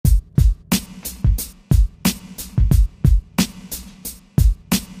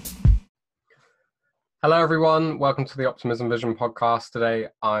Hello, everyone. Welcome to the Optimism Vision podcast. Today,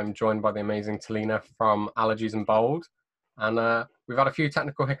 I'm joined by the amazing Thalina from AllergiesInBold. And we've had a few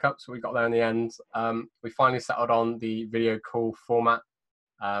technical hiccups, but we got there in the end. We finally settled on the video call format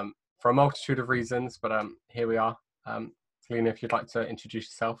for a multitude of reasons, but here we are. Thalina, if you'd like to introduce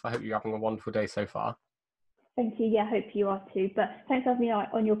yourself, I hope you're having a wonderful day so far. Thank you. Yeah, I hope you are too. But thanks for having me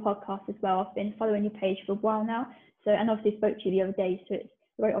on your podcast as well. I've been following your page for a while now. And obviously spoke to you the other day, so it's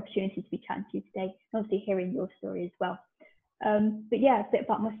a great opportunity to be chatting to you today, and obviously hearing your story as well. But yeah, a bit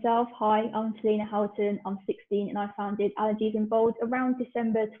about myself. Hi, I'm Thalina Houghton. I'm 16 and I founded AllergiesInBold around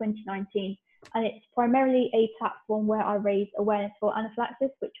December 2019. And it's primarily a platform where I raise awareness for anaphylaxis,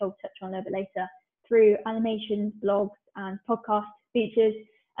 which I'll touch on a little bit later, through animations, blogs and podcast features,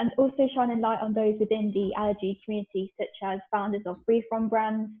 and also shining light on those within the allergy community, such as founders of Free From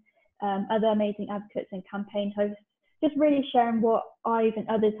brands, other amazing advocates and campaign hosts, just really sharing what I and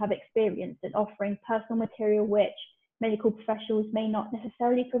others have experienced and offering personal material which medical professionals may not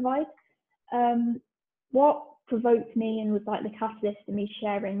necessarily provide. What provoked me and was like the catalyst for me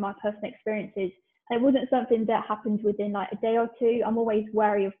sharing my personal experiences, and it wasn't something that happened within like a day or two. I'm always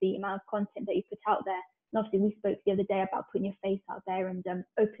wary of the amount of content that you put out there. And obviously we spoke the other day about putting your face out there and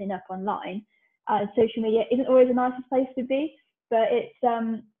opening up online. Social media isn't always the nicest place to be, but it's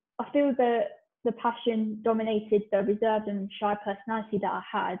I feel that the passion dominated the reserved and shy personality that I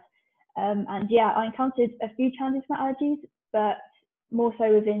had. And yeah, I encountered a few challenges with allergies, but more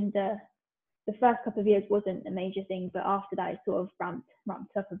so within the first couple of years wasn't a major thing, but after that it sort of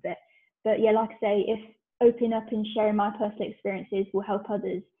ramped up a bit. But yeah, like I say, if opening up and sharing my personal experiences will help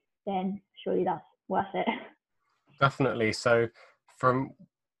others, then surely that's worth it. Definitely. So from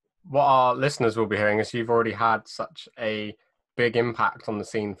what our listeners will be hearing is you've already had such a big impact on the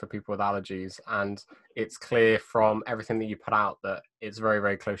scene for people with allergies, and it's clear from everything that you put out that it's very,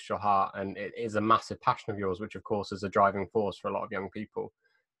 very close to your heart, and it is a massive passion of yours, which of course is a driving force for a lot of young people.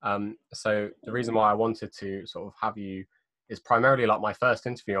 So the reason why I wanted to sort of have you is primarily, like, my first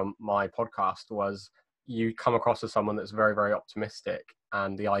interview on my podcast was you come across as someone that's very, very optimistic,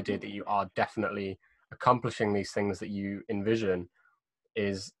 and the idea that you are definitely accomplishing these things that you envision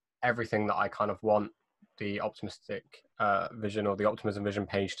is everything that I kind of want the optimistic vision or the Optimism Vision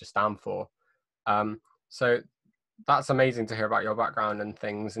page to stand for. So that's amazing to hear about your background and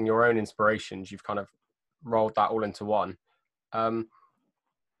things and your own inspirations. You've kind of rolled that all into one.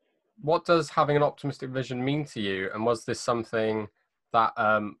 What does having an optimistic vision mean to you? And was this something that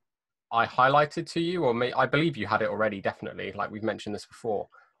I highlighted to you, or I believe you had it already, definitely, like we've mentioned this before.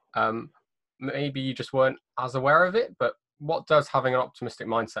 Maybe you just weren't as aware of it, but what does having an optimistic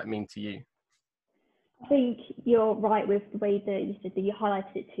mindset mean to you? I think you're right with the way that you said that you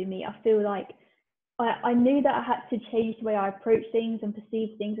highlighted it to me. I feel like I knew that I had to change the way I approach things and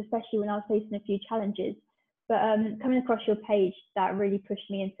perceive things, especially when I was facing a few challenges. But coming across your page, that really pushed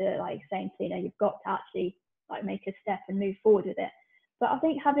me into like saying, you know, you've got to actually like make a step and move forward with it. But I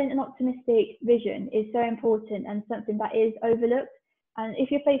think having an optimistic vision is so important and something that is overlooked. And if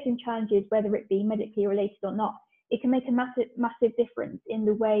you're facing challenges, whether it be medically related or not, it can make a massive difference in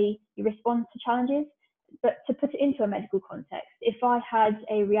the way you respond to challenges. But to put it into a medical context, if I had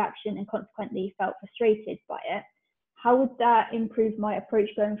a reaction and consequently felt frustrated by it, how would that improve my approach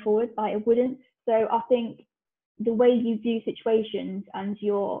going forward? Like, it wouldn't. So I think the way you view situations and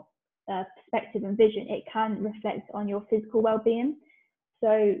your perspective and vision, it can reflect on your physical well-being.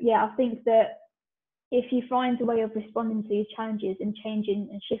 So yeah, I think that if you find a way of responding to these challenges and changing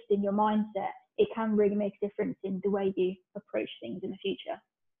and shifting your mindset, it can really make a difference in the way you approach things in the future.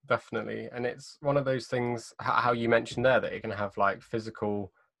 Definitely. And it's one of those things, how you mentioned there, that it can have like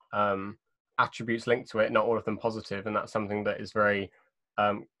physical attributes linked to it, not all of them positive. And that's something that is very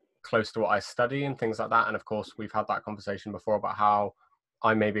close to what I study and things like that. And of course, we've had that conversation before about how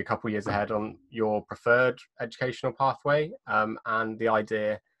I may be a couple of years ahead on your preferred educational pathway. And the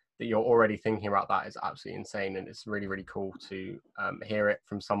idea that you're already thinking about that is absolutely insane. And it's really, really cool to hear it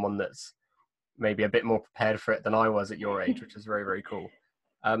from someone that's maybe a bit more prepared for it than I was at your age, which is very, very cool.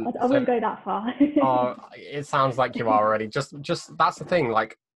 I wouldn't go that far. It sounds like you are already. Just that's the thing.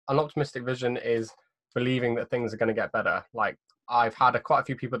 Like, an optimistic vision is believing that things are going to get better. Like, I've had quite a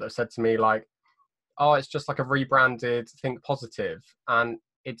few people that have said to me, like, "Oh, it's just like a rebranded Think Positive," and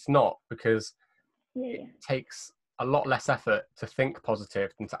it's not, because it takes a lot less effort to think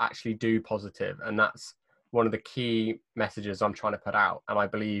positive than to actually do positive, and that's one of the key messages I'm trying to put out. And I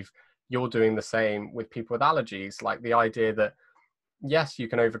believe you're doing the same with people with allergies. Like, the idea that yes, you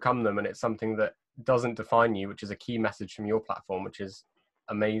can overcome them, and it's something that doesn't define you, which is a key message from your platform, which is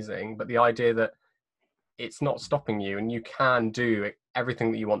amazing. But the idea that it's not stopping you, and you can do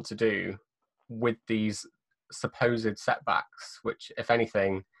everything that you want to do with these supposed setbacks, which, if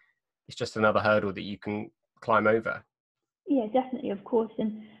anything, is just another hurdle that you can climb over. Yeah, definitely, of course.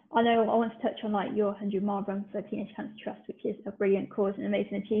 And I know I want to touch on like your 100-mile run for Teenage Cancer Trust, which is a brilliant cause and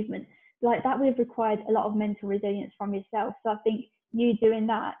amazing achievement. Like that would have required a lot of mental resilience from yourself. So I think you doing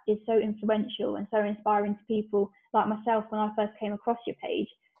that is so influential and so inspiring to people like myself when I first came across your page.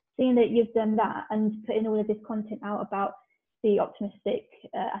 Seeing that you've done that and putting all of this content out about the optimistic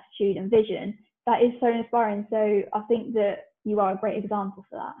attitude and vision, that is so inspiring. So I think that you are a great example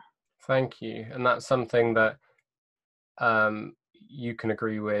for that. Thank you. And that's something that you can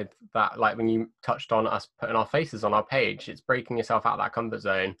agree with, that like when you touched on us putting our faces on our page, it's breaking yourself out of that comfort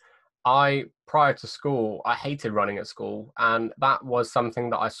zone. Prior to school, I hated running at school, and that was something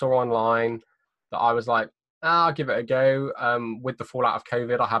that I saw online that I was like, I'll give it a go. With the fallout of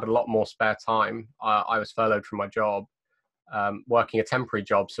COVID, I had a lot more spare time. I was furloughed from my job, working a temporary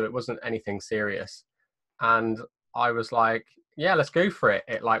job, so it wasn't anything serious. And I was like, yeah, let's go for it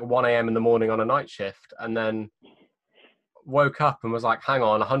at like 1 a.m. in the morning on a night shift. And then woke up and was like, hang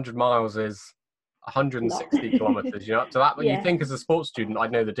on, 100 miles is 160 kilometers, you know. So that, you Yeah. think as a sports student,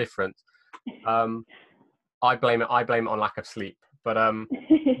 I'd know the difference. I blame it on lack of sleep. But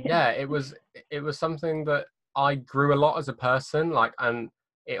yeah, it was something that I grew a lot as a person, like, and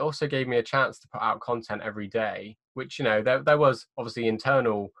it also gave me a chance to put out content every day, which, you know, there was obviously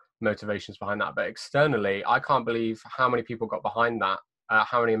internal motivations behind that, but externally, I can't believe how many people got behind that,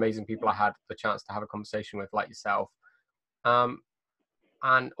 how many amazing people I had the chance to have a conversation with, like yourself.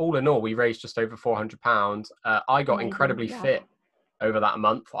 And all in all, we raised just over £400. I got incredibly fit over that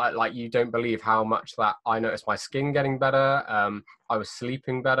month. Like, you don't believe how much that I noticed my skin getting better. I was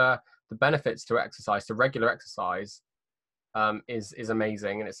sleeping better. The benefits to exercise, to regular exercise, is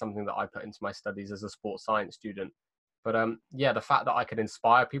amazing, and it's something that I put into my studies as a sports science student. But yeah, the fact that I could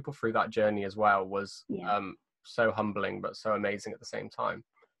inspire people through that journey as well was so humbling, but so amazing at the same time.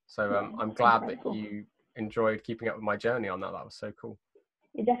 So I'm glad that you enjoyed keeping up with my journey on that. That was so cool.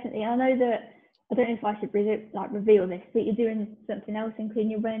 Yeah, definitely. I know that, I don't know if I should reveal this, but you're doing something else,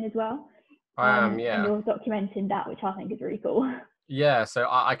 including your running as well. I am, yeah. And you're documenting that, which I think is really cool. Yeah, so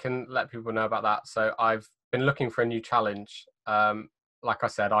I can let people know about that. So I've been looking for a new challenge. Like I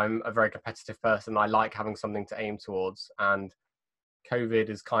said, I'm a very competitive person. I like having something to aim towards, and COVID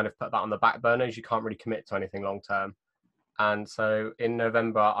has kind of put that on the back burner, as you can't really commit to anything long term. And so in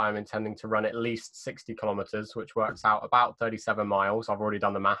November, I'm intending to run at least 60 kilometers, which works out about 37 miles. I've already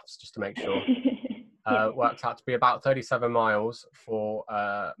done the maths just to make sure. Works out to be about 37 miles for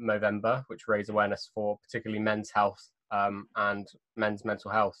November, which raise awareness for particularly men's health and men's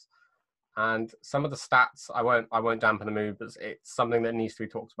mental health. And some of the stats, I won't dampen the mood, but it's something that needs to be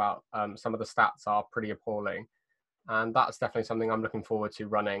talked about. Some of the stats are pretty appalling, and that's definitely something I'm looking forward to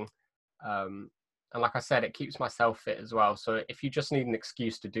running. And like I said, it keeps myself fit as well. So if you just need an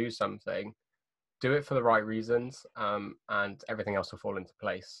excuse to do something, do it for the right reasons, and everything else will fall into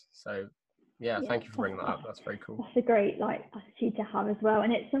place. So yeah, thank you for bringing that up. That's very cool. That's a great attitude to have as well.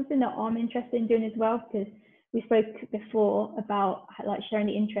 And it's something that I'm interested in doing as well, because we spoke before about sharing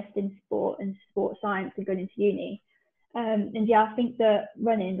the interest in sport and sports science and going into uni. And yeah, I think that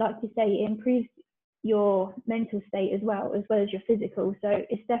running, like you say, it improves your mental state as well as your physical. So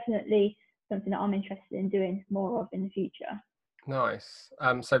it's definitely something that I'm interested in doing more of in the future. Nice.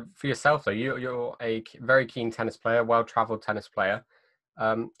 So for yourself though, you're a very keen tennis player, well-traveled tennis player.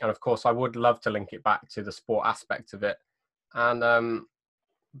 And of course, I would love to link it back to the sport aspect of it. And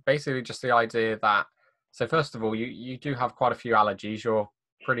basically just the idea that, so first of all, you do have quite a few allergies. You're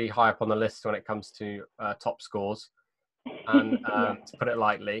pretty high up on the list when it comes to top scores, and to put it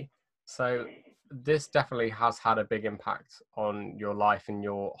lightly. So this definitely has had a big impact on your life and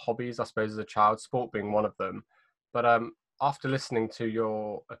your hobbies, I suppose, as a child, sport being one of them. But after listening to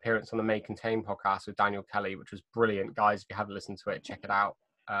your appearance on the May Contain podcast with Daniel Kelly, which was brilliant, guys, if you haven't listened to it, check it out.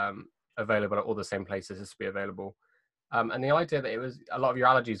 Available at all the same places this will be available. And the idea that it was a lot of your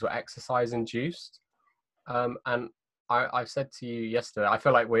allergies were exercise induced. And I've said to you yesterday, I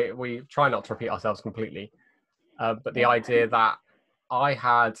feel like we try not to repeat ourselves completely. But the idea that I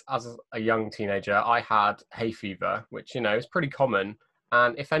had, as a young teenager, I had hay fever, which, you know, is pretty common.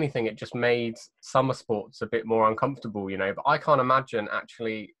 And if anything, it just made summer sports a bit more uncomfortable, you know. But I can't imagine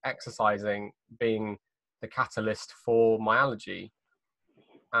actually exercising being the catalyst for my allergy.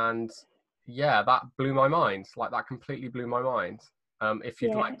 And yeah, that blew my mind. Like, that completely blew my mind. If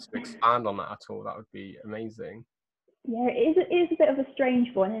you'd like to expand on that at all, that would be amazing. Yeah, it is a bit of a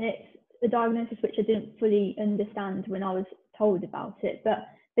strange one, and it's a diagnosis which I didn't fully understand when I was told about it. But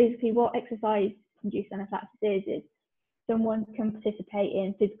basically what exercise-induced anaphylaxis is someone can participate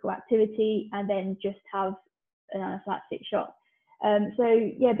in physical activity and then just have an anaphylactic shock.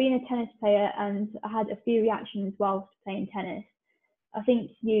 So yeah, being a tennis player, and I had a few reactions whilst playing tennis. I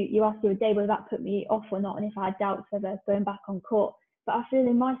think you asked the other day whether that put me off or not, and if I had doubts whether going back on court. But I feel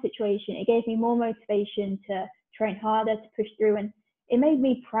in my situation, it gave me more motivation to train harder, to push through, and it made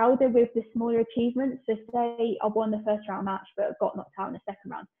me prouder with the smaller achievements. So say I won the first round match but got knocked out in the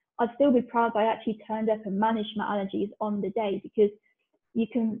second round, I'd still be proud that I actually turned up and managed my allergies on the day, because you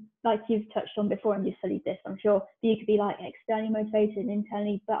can, like you've touched on before and you studied this, I'm sure, you could be like externally motivated and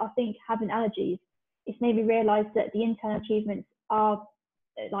internally, but I think having allergies, it's made me realise that the internal achievements are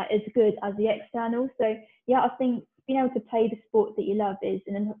like as good as the external. So yeah, I think being able to play the sport that you love is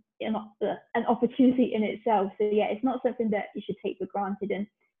an opportunity in itself. So yeah, it's not something that you should take for granted, and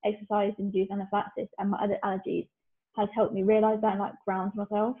exercise-induced anaphylaxis and my other allergies has helped me realise that and like ground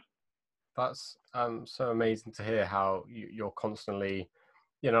myself. That's so amazing to hear how you're constantly,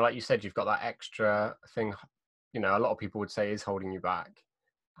 you know, like you said, you've got that extra thing, you know, a lot of people would say is holding you back.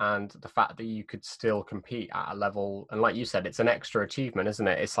 And the fact that you could still compete at a level, and like you said, it's an extra achievement, isn't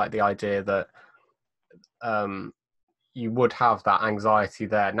it? It's like the idea that you would have that anxiety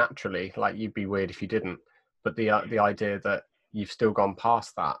there naturally, like you'd be weird if you didn't. But the idea that you've still gone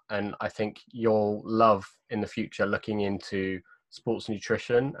past that, and I think you'll love in the future looking into sports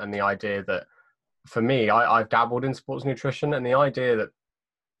nutrition, and the idea that, for me, I've dabbled in sports nutrition, and the idea that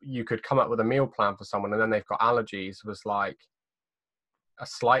you could come up with a meal plan for someone and then they've got allergies was like a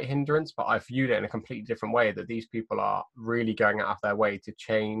slight hindrance, but I viewed it in a completely different way, that these people are really going out of their way to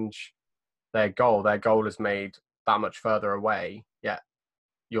change their goal. Their goal is made that much further away, yet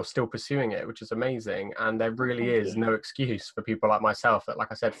you're still pursuing it, which is amazing. And there really is no excuse for people like myself that,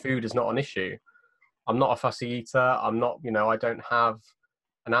 like I said, food is not an issue. I'm not a fussy eater. I'm not, you know, I don't have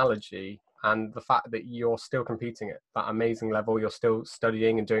an allergy. And the fact that you're still competing at that amazing level, you're still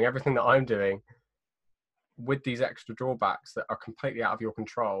studying and doing everything that I'm doing with these extra drawbacks that are completely out of your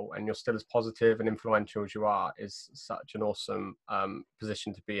control, and you're still as positive and influential as you are, is such an awesome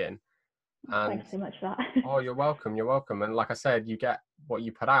position to be in. And thanks so much for that. oh, you're welcome. You're welcome. And like I said, you get what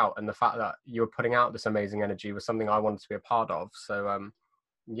you put out, and the fact that you're putting out this amazing energy was something I wanted to be a part of. So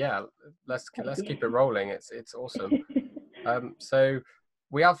yeah, let's keep it rolling. It's awesome. So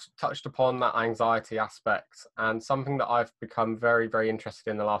we have touched upon that anxiety aspect, and something that I've become very, very interested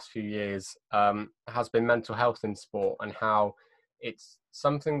in the last few years has been mental health in sport, and how it's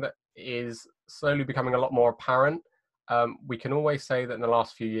something that is slowly becoming a lot more apparent. We can always say that in the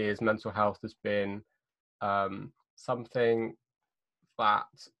last few years, mental health has been something that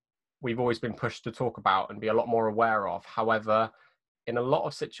we've always been pushed to talk about and be a lot more aware of. However, in a lot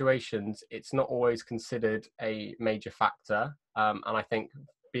of situations, it's not always considered a major factor. And I think,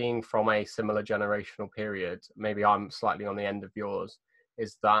 being from a similar generational period, maybe I'm slightly on the end of yours,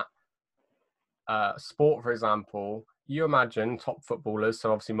 is that sport, for example, you imagine top footballers.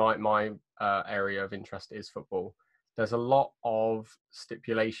 So obviously my area of interest is football. There's a lot of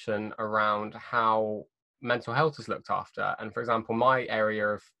stipulation around how mental health is looked after. And for example, my area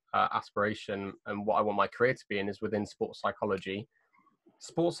of aspiration and what I want my career to be in is within sports psychology.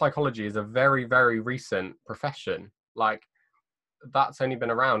 Sports psychology is a very, very recent profession. Like, that's only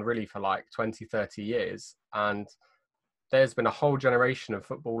been around really for like 20, 30 years. And there's been a whole generation of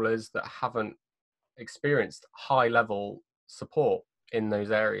footballers that haven't experienced high level support in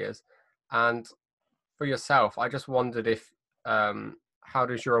those areas. And for yourself, I just wondered if, how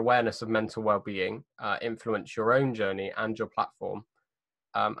does your awareness of mental well-being influence your own journey and your platform?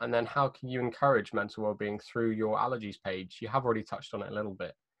 And then how can you encourage mental well-being through your allergies page? You have already touched on it a little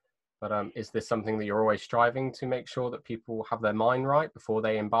bit, but is this something that you're always striving to make sure that people have their mind right before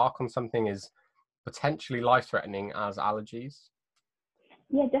they embark on something as potentially life-threatening as allergies?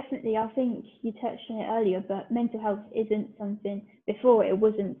 Yeah, definitely. I think you touched on it earlier, but mental health isn't something, before it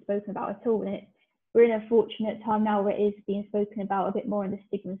wasn't spoken about at all. And we're in a fortunate time now where it is being spoken about a bit more, and the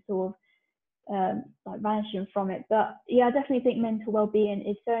stigma sort of like vanishing from it. But yeah, I definitely think mental well-being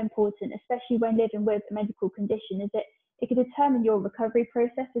is so important, especially when living with a medical condition, is that it can determine your recovery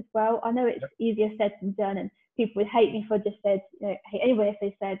process as well. I know it's easier said than done, and people would hate me for just said, you know, hate anyone if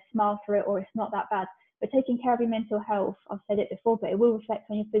they said smile through it or it's not that bad. But taking care of your mental health, I've said it before, but it will reflect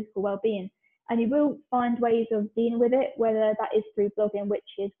on your physical well-being, and you will find ways of dealing with it, whether that is through blogging, which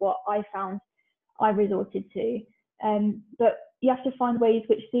is what I found I resorted to. But you have to find ways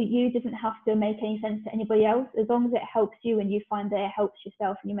which suit you. It doesn't have to make any sense to anybody else. As long as it helps you and you find that it helps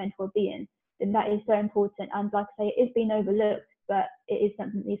yourself and your mental well-being, then that is so important. And like I say, it is being overlooked, but it is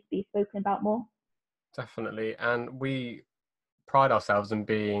something that needs to be spoken about more. Definitely. And we pride ourselves in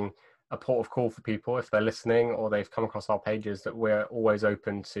being a port of call for people if they're listening or they've come across our pages, that we're always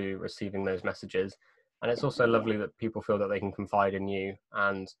open to receiving those messages. And it's also lovely that people feel that they can confide in you.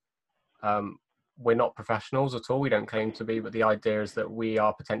 And we're not professionals at all. We don't claim to be, but the idea is that we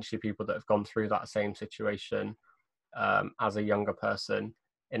are potentially people that have gone through that same situation as a younger person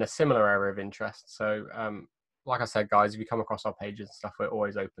in a similar area of interest. So like I said, guys, if you come across our pages and stuff, we're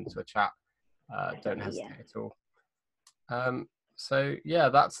always open to a chat. Don't hesitate at all. So yeah,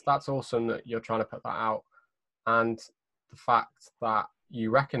 that's awesome that you're trying to put that out, and the fact that you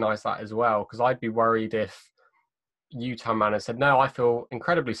recognize that as well, because I'd be worried if you, Tam, had said, no, I feel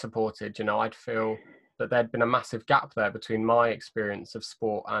incredibly supported. You know, I'd feel that there'd been a massive gap there between my experience of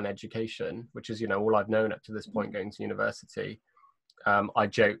sport and education, which is, you know, all I've known up to this point going to university. I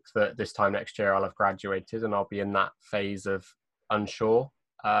joked that this time next year I'll have graduated and I'll be in that phase of unsure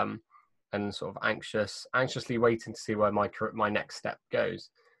and sort of anxiously waiting to see where my next step goes.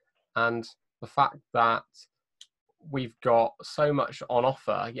 And the fact that we've got so much on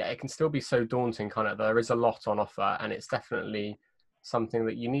offer, yeah, it can still be so daunting, kind of. There is a lot on offer, and it's definitely something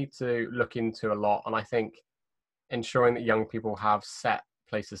that you need to look into a lot. And I think ensuring that young people have set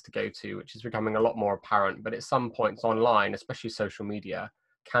places to go to, which is becoming a lot more apparent, but at some points online, especially social media,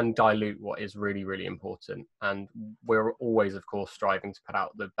 can dilute what is really, really important. And we're always, of course, striving to put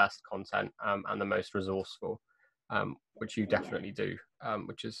out the best content and the most resourceful, which you definitely do,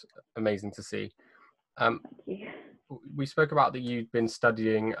 which is amazing to see. Thank you. We spoke about that you've been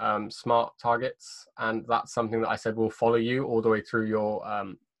studying SMART targets, and that's something that I said will follow you all the way through your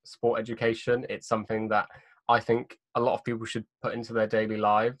sport education. It's something that I think a lot of people should put into their daily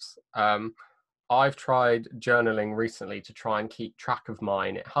lives. I've tried journaling recently to try and keep track of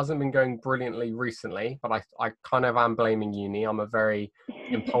mine. It hasn't been going brilliantly recently, but I kind of am blaming uni. I'm a very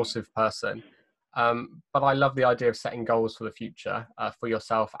impulsive person. But I love the idea of setting goals for the future, for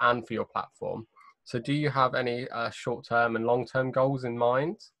yourself and for your platform. So do you have any short-term and long-term goals in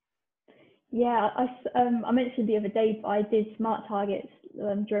mind? Yeah, I mentioned the other day, but I did SMART targets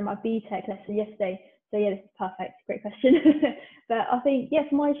during my BTEC lesson yesterday. So yeah, this is perfect. Great question. But I think, yes,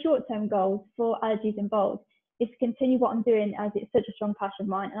 my short-term goals for AllergiesInBold is to continue what I'm doing, as it's such a strong passion of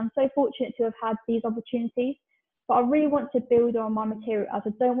mine. And I'm so fortunate to have had these opportunities. But I really want to build on my material, as I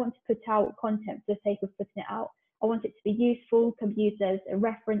don't want to put out content for the sake of putting it out. I want it to be useful, can be used as a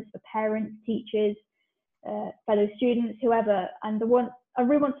reference for parents, teachers, fellow students, whoever. And I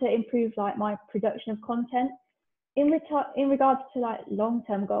really want to improve like my production of content. In regards to like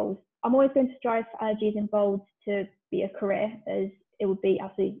long-term goals, I'm always going to strive for AllergiesInBold to be a career, as it would be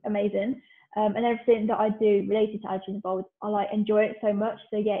absolutely amazing. And everything that I do related to AllergiesInBold, I like enjoy it so much.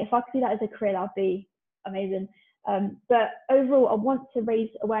 So yeah, if I could do that as a career, that'd be amazing. But overall, I want to raise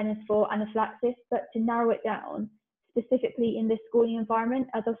awareness for anaphylaxis, but to narrow it down specifically in this schooling environment,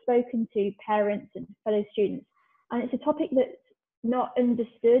 as I've spoken to parents and fellow students, and it's a topic that's not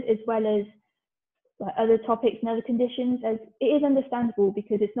understood as well as like other topics and other conditions, as it is understandable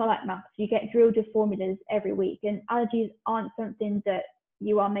because it's not like maths. You get drilled with formulas every week, and allergies aren't something that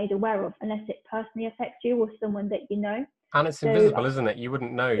you are made aware of unless it personally affects you or someone that you know. And it's invisible, isn't it? You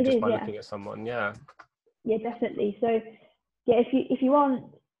wouldn't know just by looking at someone. Yeah. Yeah, definitely. So yeah, if you aren't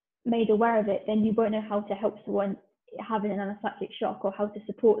made aware of it, then you won't know how to help someone having an anaphylactic shock or how to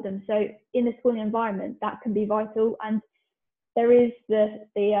support them. So in the schooling environment, that can be vital. And there is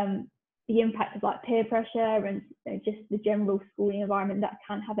the impact of like peer pressure and just the general schooling environment that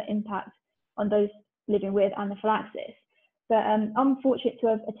can have an impact on those living with anaphylaxis. But I'm fortunate to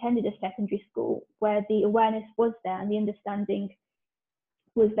have attended a secondary school where the awareness was there and the understanding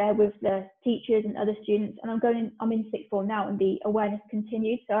was there with the teachers and other students. And I'm in sixth form now, and the awareness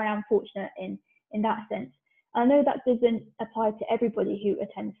continued. So I am fortunate in that sense. I know that doesn't apply to everybody who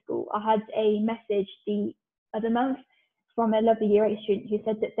attends school. I had a message the other month from a lovely Year 8 student who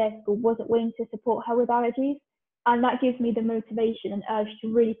said that their school wasn't willing to support her with allergies. And that gives me the motivation and urge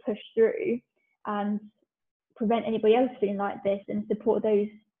to really push through and prevent anybody else feeling like this and support those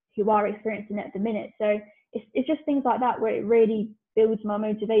who are experiencing it at the minute. So it's just things like that where it really builds my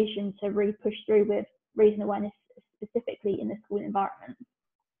motivation to really push through with raising awareness specifically in the school environment.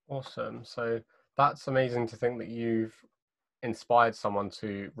 Awesome. So that's amazing to think that you've inspired someone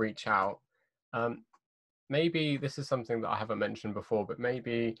to reach out. Maybe this is something that I haven't mentioned before, but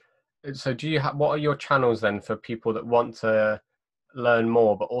maybe, so do you have, what are your channels then for people that want to learn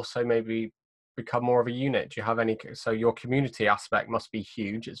more, but also maybe become more of a unit? Do you have any, so your community aspect must be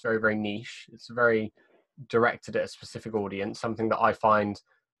huge. It's very, very niche. It's very directed at a specific audience, something that I find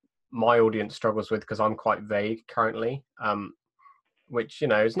my audience struggles with because I'm quite vague currently, which, you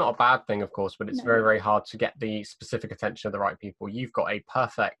know, is not a bad thing, of course, but it's very, very hard to get the specific attention of the right people. You've got a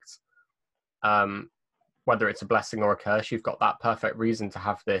perfect whether it's a blessing or a curse, you've got that perfect reason to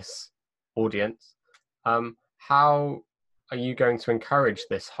have this audience. How are you going to encourage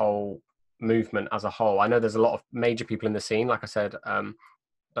this whole movement as a whole? I know there's a lot of major people in the scene. Like I said,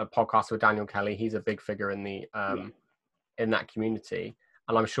 the podcast with Daniel Kelly, he's a big figure in the in that community,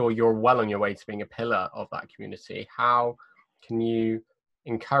 and I'm sure you're well on your way to being a pillar of that community. How can you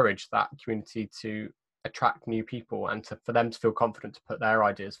encourage that community to attract new people and for them to feel confident to put their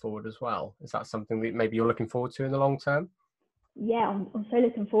ideas forward as well? Is that something that maybe you're looking forward to in the long term? Yeah, I'm so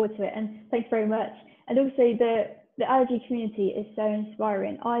looking forward to it, and thanks very much. And also the allergy community is so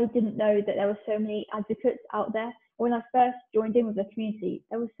inspiring. I didn't know that there were so many advocates out there. When I first joined in with the community,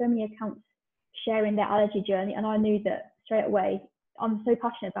 there were so many accounts sharing their allergy journey, and I knew that straight away. I'm so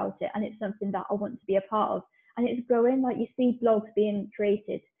passionate about it, and it's something that I want to be a part of. And it's growing. Like, you see blogs being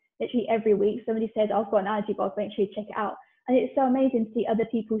created literally every week. Somebody says, I've got an allergy blog, make sure you check it out. And it's so amazing to see other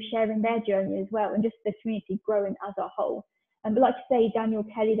people sharing their journey as well, and just the community growing as a whole. But like you say, Daniel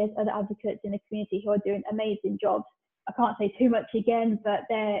Kelly, there's other advocates in the community who are doing amazing jobs. I can't say too much again, but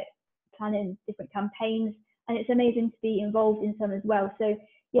they're planning different campaigns, and it's amazing to be involved in some as well. So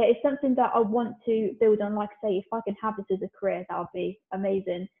yeah, it's something that I want to build on. Like I say, if I can have this as a career, that would be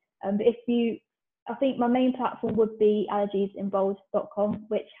amazing. But I think my main platform would be AllergiesInBold.com,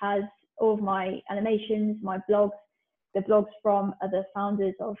 which has all of my animations, my blogs, the blogs from other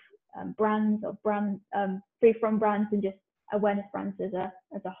founders of brands, free from brands, and just awareness brands as a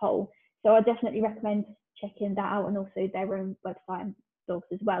whole. So I definitely recommend checking that out, and also their own website and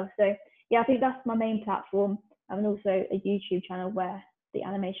blogs as well. So yeah, I think that's my main platform, and also a YouTube channel where the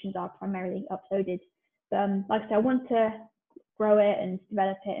animations are primarily uploaded. But like I said, I want to grow it and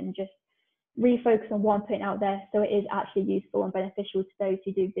develop it and just refocus on what I'm putting out there, so it is actually useful and beneficial to those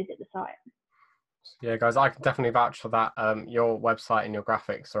who do visit the site. Yeah, guys, I can definitely vouch for that. Your website and your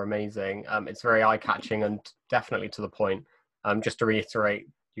graphics are amazing. It's very eye-catching and definitely to the point. Just to reiterate,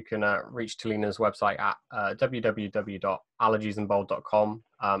 you can reach Thalina's website at www.AllergiesInBold.com,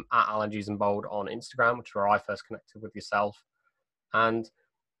 at AllergiesInBold on Instagram, which is where I first connected with yourself. And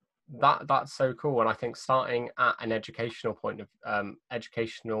that's so cool. And I think starting at an educational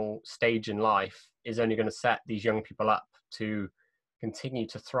educational stage in life is only going to set these young people up to continue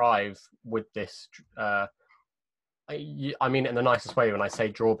to thrive with this. I mean, in the nicest way when I say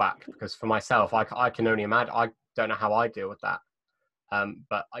drawback, because for myself, I can only imagine. I don't know how I deal with that.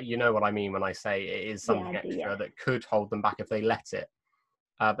 But you know what I mean when I say it is something extra that could hold them back if they let it.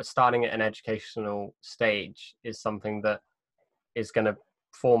 But starting at an educational stage is something that is going to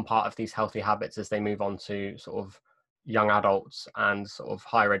form part of these healthy habits as they move on to sort of young adults and sort of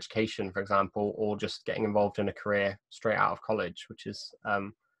higher education, for example, or just getting involved in a career straight out of college, which is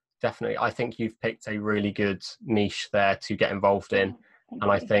definitely, I think you've picked a really good niche there to get involved in. And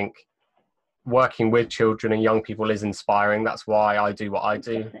I think working with children and young people is inspiring. That's why I do what I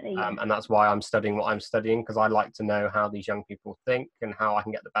do. And that's why I'm studying what I'm studying, because I like to know how these young people think and how I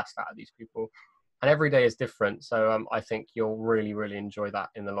can get the best out of these people. And every day is different. So I think you'll really, really enjoy that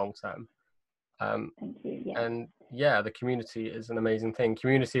in the long term. Thank you. Yeah. And yeah, the community is an amazing thing.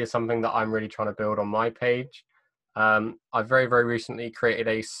 Community is something that I'm really trying to build on my page. I've very, very recently created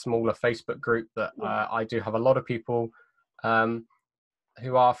a smaller Facebook group that I do have a lot of people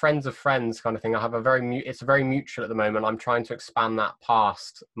who are friends of friends kind of thing. I have it's very mutual at the moment. I'm trying to expand that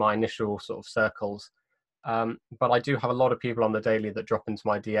past my initial sort of circles. But I do have a lot of people on the daily that drop into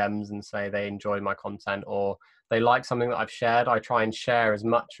my DMs and say they enjoy my content or they like something that I've shared. I try and share as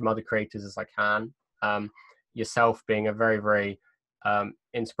much from other creators as I can. Yourself being a very, very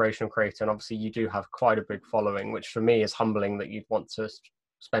inspirational creator, and obviously you do have quite a big following, which for me is humbling that you'd want to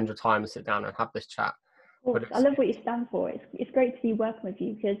spend your time and sit down and have this chat. Well, I love what you stand for. It's great to be working with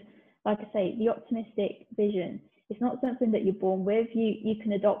you because, like I say, the optimistic vision, it's not something that you're born with. You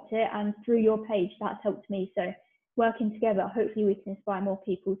can adopt it, and through your page, that's helped me. So working together, hopefully we can inspire more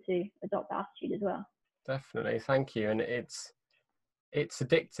people to adopt that attitude as well. Definitely, thank you. And it's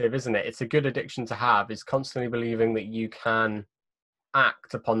addictive, isn't it? It's a good addiction to have, is constantly believing that you can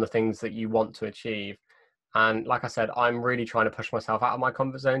act upon the things that you want to achieve. And like I said, I'm really trying to push myself out of my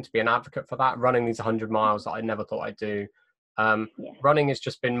comfort zone to be an advocate for that, running these 100 miles that I never thought I'd do. Running has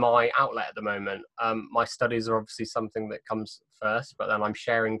just been my outlet at the moment. My studies are obviously something that comes first, but then I'm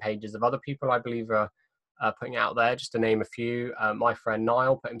sharing pages of other people I believe are putting out there. Just to name a few, my friend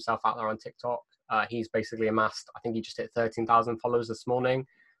Niall put himself out there on TikTok. He's basically amassed, I think he just hit 13,000 followers this morning.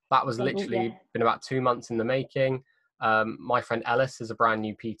 That was literally been about 2 months in the making. My friend Ellis is a brand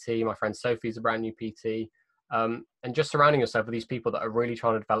new PT. My friend Sophie is a brand new PT. And just surrounding yourself with these people that are really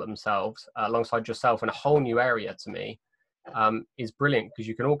trying to develop themselves alongside yourself in a whole new area to me is brilliant, because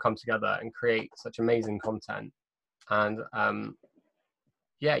you can all come together and create such amazing content. And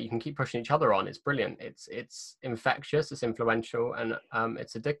yeah, you can keep pushing each other on. It's brilliant. It's infectious, it's influential, and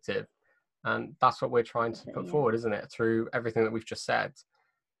it's addictive. And that's what we're trying to put forward, isn't it, through everything that we've just said.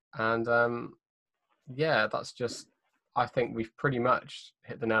 And yeah, that's just, I think we've pretty much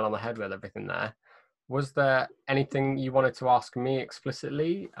hit the nail on the head with everything there. Was there anything you wanted to ask me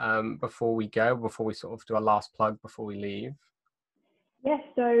explicitly before we sort of do our last plug before we leave? Yes,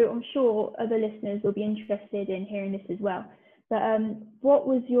 so I'm sure other listeners will be interested in hearing this as well. But what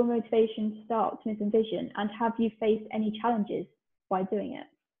was your motivation to start Optimism Vision, and have you faced any challenges by doing it?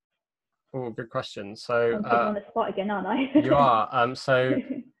 Oh, good question. So I'm putting you on the spot again, aren't I? you are. So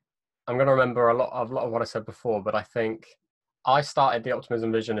I'm going to remember a lot of what I said before, but I think I started the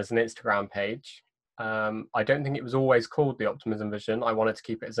Optimism Vision as an Instagram page. I don't think it was always called the Optimism Vision. I wanted to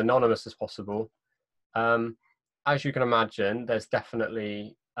keep it as anonymous as possible. As you can imagine, there's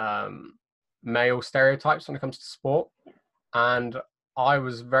definitely male stereotypes when it comes to sport. And I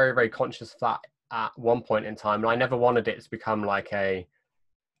was very, very conscious of that at one point in time. And I never wanted it to become like a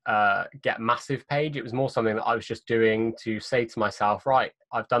get massive page. It was more something that I was just doing to say to myself, right,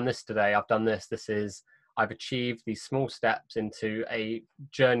 I've done this today. I've done this. I've achieved these small steps into a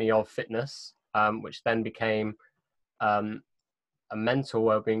journey of fitness, which then became a mental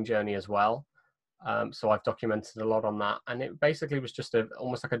wellbeing journey as well. So I've documented a lot on that, and it basically was just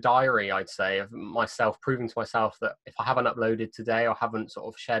almost like a diary, I'd say, of myself proving to myself that if I haven't uploaded today or haven't sort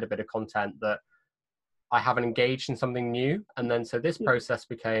of shared a bit of content, that I haven't engaged in something new. And then so this process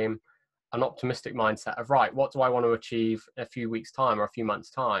became an optimistic mindset of, right, what do I want to achieve in a few weeks' time or a few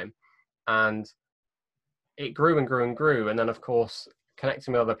months' time? And it grew and grew and grew. And then, of course,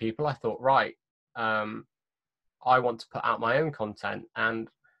 connecting with other people, I thought, right, I want to put out my own content. And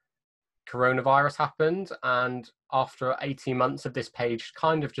coronavirus happened, and after 18 months of this page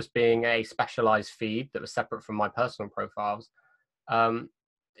kind of just being a specialized feed that was separate from my personal profiles,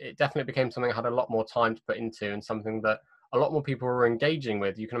 it definitely became something I had a lot more time to put into, and something that a lot more people were engaging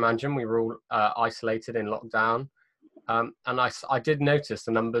with. You can imagine we were all isolated in lockdown, and I did notice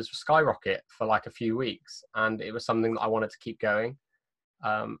the numbers skyrocket for like a few weeks, and it was something that I wanted to keep going.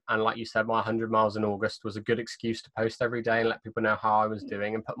 And like you said, my 100 miles in August was a good excuse to post every day and let people know how I was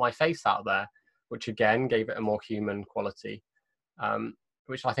doing and put my face out there, which again gave it a more human quality,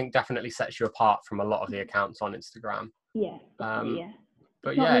 which I think definitely sets you apart from a lot of the accounts on Instagram. Yeah, definitely, yeah.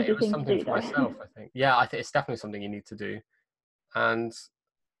 But yeah, it was something for myself, I think. Yeah, I think it's definitely something you need to do. And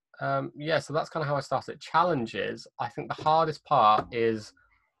yeah, so that's kind of how I started. Challenges, I think the hardest part is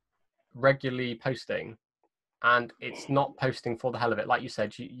regularly posting. And it's not posting for the hell of it. Like you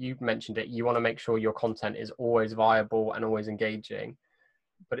said, you mentioned it, you want to make sure your content is always viable and always engaging.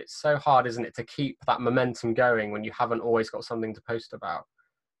 But it's so hard, isn't it, to keep that momentum going when you haven't always got something to post about.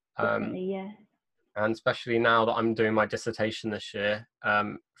 Definitely, yeah. And especially now that I'm doing my dissertation this year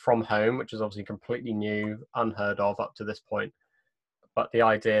from home, which is obviously completely new, unheard of up to this point. But the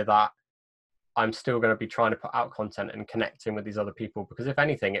idea that I'm still going to be trying to put out content and connecting with these other people, because if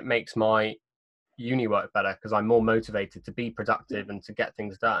anything, it makes my uni work better because I'm more motivated to be productive and to get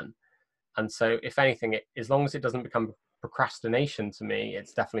things done. And so if anything, as long as it doesn't become procrastination to me,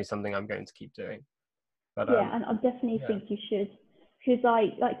 it's definitely something I'm going to keep doing. But yeah, and I definitely think you should, because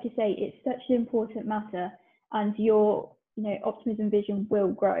like you say, it's such an important matter, and your Optimism Vision will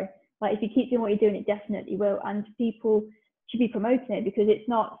grow. Like if you keep doing what you're doing, it definitely will, and people should be promoting it, because it's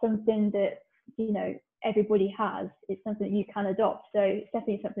not something that everybody has. It's something that you can adopt, so it's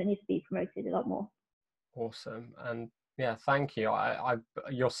definitely something that needs to be promoted a lot more. Awesome. And yeah, thank you.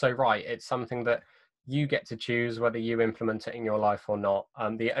 You're so right. It's something that you get to choose whether you implement it in your life or not.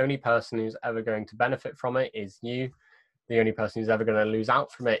 The only person who's ever going to benefit from it is you. The only person who's ever going to lose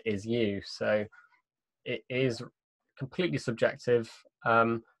out from it is you. So it is completely subjective.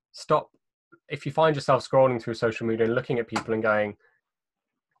 Stop. If you find yourself scrolling through social media and looking at people and going,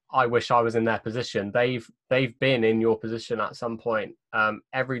 I wish I was in their position. They've been in your position at some point.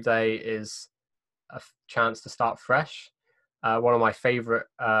 Every day is a chance to start fresh. One of my favorite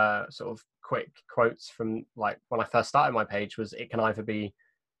sort of quick quotes from like when I first started my page was, it can either be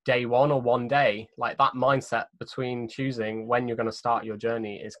day one or one day. Like that mindset between choosing when you're going to start your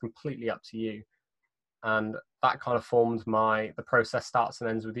journey is completely up to you. And that kind of formed the process starts and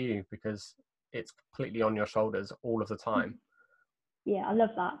ends with you, because it's completely on your shoulders all of the time. Yeah, I love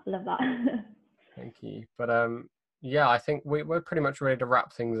that. Thank you. But yeah, I think we're pretty much ready to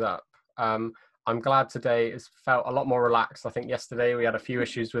wrap things up. I'm glad today it's felt a lot more relaxed. I think yesterday we had a few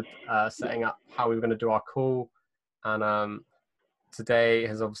issues with setting up how we were going to do our call, and today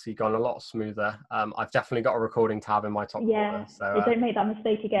has obviously gone a lot smoother. I've definitely got a recording tab in my top corner. So don't make that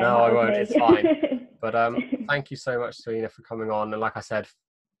mistake again. no, That I was won't. me. It's fine. But thank you so much, Thalina, for coming on. And like I said,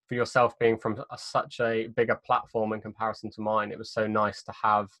 for yourself being from such a bigger platform in comparison to mine, it was so nice to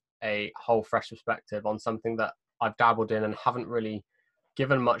have a whole fresh perspective on something that I've dabbled in and haven't really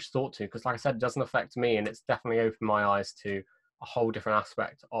given much thought to, because like I said, it doesn't affect me, and it's definitely opened my eyes to a whole different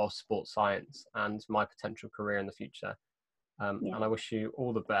aspect of sports science and my potential career in the future. And I wish you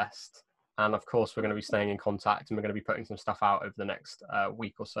all the best. And of course, we're going to be staying in contact, and we're going to be putting some stuff out over the next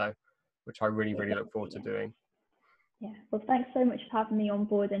week or so, which I really look forward to doing. Yeah, well, thanks so much for having me on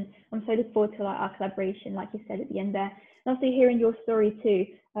board, and I'm so looking forward to our collaboration, like you said at the end there, and also hearing your story too.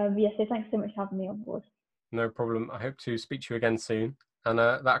 So thanks so much for having me on board. No problem. I hope to speak to you again soon. And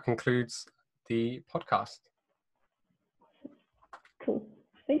that concludes the podcast. Cool.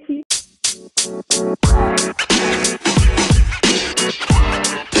 Thank you.